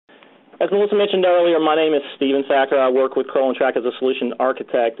As Melissa mentioned earlier, my name is Steven Sacker. I work with Kroll Ontrack as a solution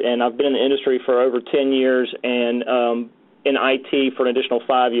architect, and I've been in the industry for over 10 years and in IT for an additional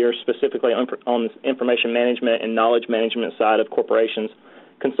 5 years, specifically on the information management and knowledge management side of corporations,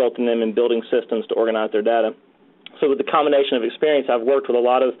 consulting them in building systems to organize their data. So with the combination of experience, I've worked with a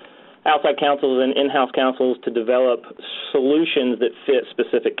lot of outside counsels and in-house counsels to develop solutions that fit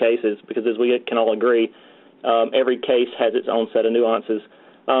specific cases, because as we can all agree, every case has its own set of nuances.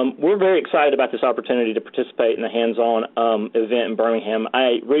 We're very excited about this opportunity to participate in a hands-on event in Birmingham.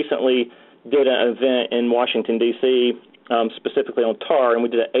 I recently did an event in Washington, D.C., specifically on TAR, and we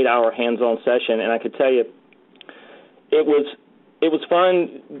did an 8-hour hands-on session, and I could tell you it was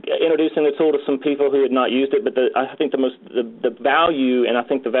fun introducing the tool to some people who had not used it, but I think the value, and I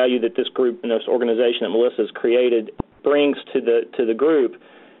think the value that this group and this organization that Melissa has created brings to the group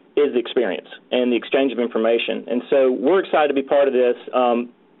is the experience and the exchange of information. And so we're excited to be part of this.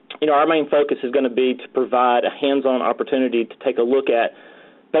 Our main focus is going to be to provide a hands-on opportunity to take a look at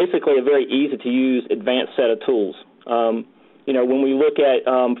basically a very easy-to-use advanced set of tools. When we look at,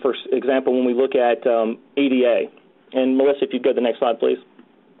 for example, when we look at EDA, and Melissa, if you'd go to the next slide, please.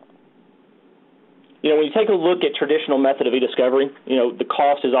 When you take a look at traditional method of e-discovery, the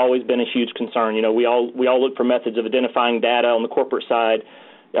cost has always been a huge concern. We all look for methods of identifying data on the corporate side,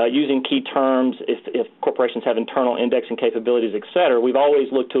 using key terms if corporations have internal indexing capabilities, et cetera. We've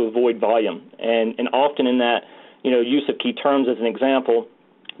always looked to avoid volume, and often in that, use of key terms as an example,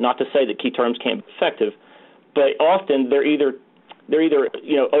 not to say that key terms can't be effective, but often they're either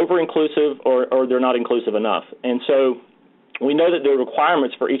over-inclusive or they're not inclusive enough. And so we know that the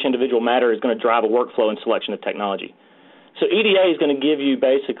requirements for each individual matter is going to drive a workflow and selection of technology. So EDA is going to give you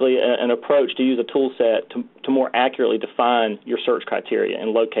basically an approach to use a tool set to more accurately define your search criteria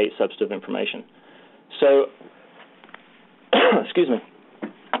and locate substantive information. So, excuse me.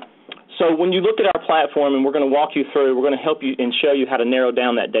 So when you look at our platform, and we're going to walk you through, we're going to help you and show you how to narrow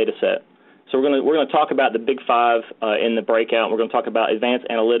down that data set. So we're going to talk about the big five in the breakout. We're going to talk about advanced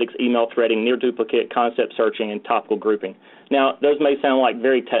analytics, email threading, near duplicate, concept searching, and topical grouping. Now, those may sound like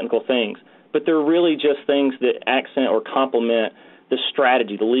very technical things, but they're really just things that accent or complement the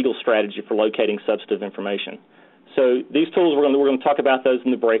strategy, the legal strategy for locating substantive information. So these tools, we're going to talk about those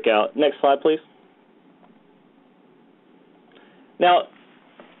in the breakout. Next slide, please. Now,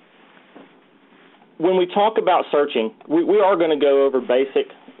 when we talk about searching, we are going to go over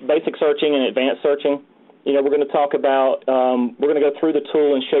basic searching and advanced searching. We're going to talk about, we're going to go through the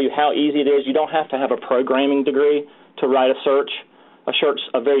tool and show you how easy it is. You don't have to have a programming degree to write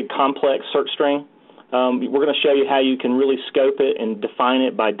a very complex search string. We're going to show you how you can really scope it and define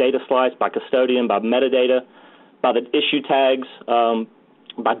it by data slice, by custodian, by metadata, by the issue tags,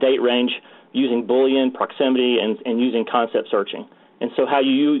 by date range, using Boolean, proximity, and using concept searching. And so how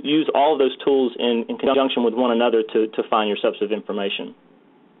you use all of those tools in conjunction with one another to find your substantive information.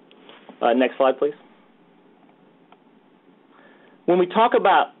 Next slide, please. When we talk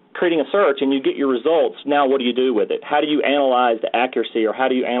about creating a search and you get your results, now what do you do with it? How do you analyze the accuracy, or how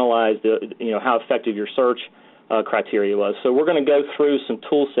do you analyze how effective your search criteria was? So we're going to go through some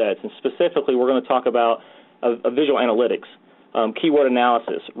tool sets, and specifically we're going to talk about a visual analytics, keyword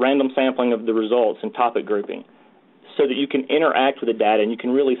analysis, random sampling of the results, and topic grouping, so that you can interact with the data and you can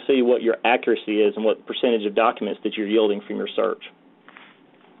really see what your accuracy is and what percentage of documents that you're yielding from your search.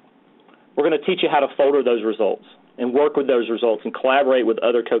 We're going to teach you how to folder those results and work with those results and collaborate with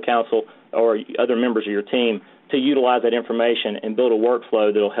other co-counsel or other members of your team to utilize that information and build a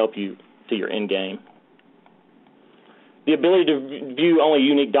workflow that will help you to your end game. The ability to view only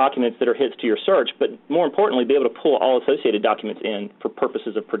unique documents that are hits to your search, but more importantly, be able to pull all associated documents in for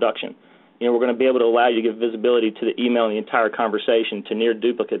purposes of production. We're going to be able to allow you to give visibility to the email and the entire conversation, to near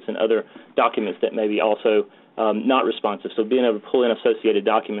duplicates and other documents that may be also not responsive. So being able to pull in associated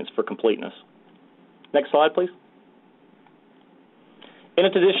documents for completeness. Next slide, please. In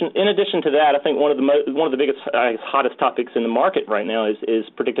addition to that, I think one of the biggest, hottest topics in the market right now is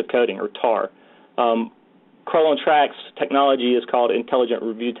predictive coding, or TAR. Kroll Ontrack's technology is called intelligent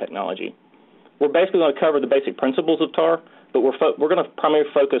review technology. We're basically going to cover the basic principles of TAR, but we're going to primarily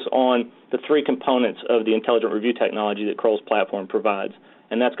focus on the three components of the intelligent review technology that Kroll's platform provides,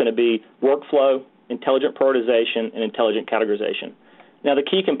 and that's going to be workflow, intelligent prioritization, and intelligent categorization. Now, the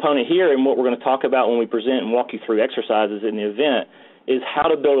key component here, and what we're going to talk about when we present and walk you through exercises in the event, is how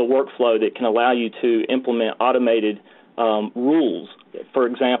to build a workflow that can allow you to implement automated rules. For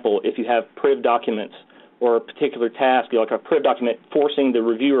example, if you have priv documents or a particular task, like a priv document, forcing the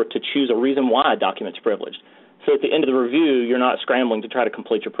reviewer to choose a reason why a document's privileged. So at the end of the review, you're not scrambling to try to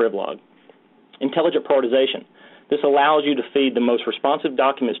complete your priv log. Intelligent prioritization. This allows you to feed the most responsive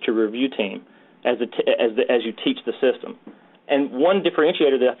documents to your review team as you teach the system. And one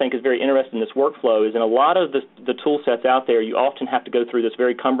differentiator that I think is very interesting in this workflow is in a lot of the tool sets out there, you often have to go through this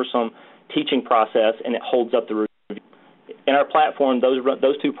very cumbersome teaching process, and it holds up the review. In our platform,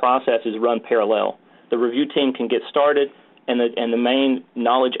 those two processes run parallel. The review team can get started, and the main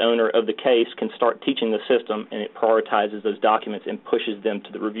knowledge owner of the case can start teaching the system, and it prioritizes those documents and pushes them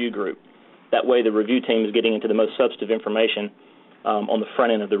to the review group. That way the review team is getting into the most substantive information on the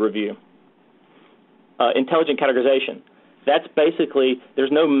front end of the review. Intelligent categorization. That's basically,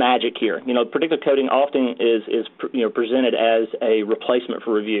 there's no magic here. Predictive coding often is presented as a replacement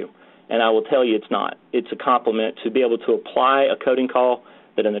for review, and I will tell you it's not. It's a complement to be able to apply a coding call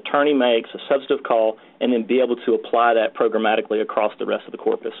that an attorney makes, a substantive call, and then be able to apply that programmatically across the rest of the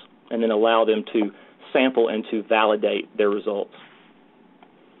corpus, and then allow them to sample and to validate their results.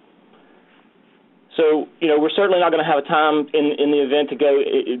 So, we're certainly not going to have a time in the event to go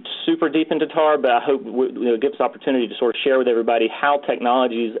super deep into TAR, but I hope it gives us opportunity to sort of share with everybody how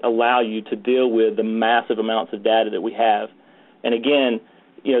technologies allow you to deal with the massive amounts of data that we have. And again,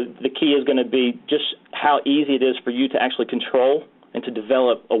 the key is going to be just how easy it is for you to actually control and to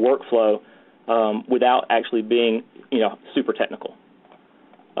develop a workflow without actually being, super technical.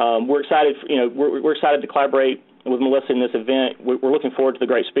 We're excited, we're excited to collaborate with Melissa in this event. We're looking forward to the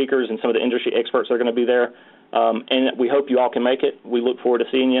great speakers and some of the industry experts that are going to be there, and we hope you all can make it. We look forward to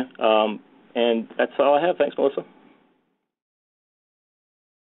seeing you, and that's all I have. Thanks, Melissa.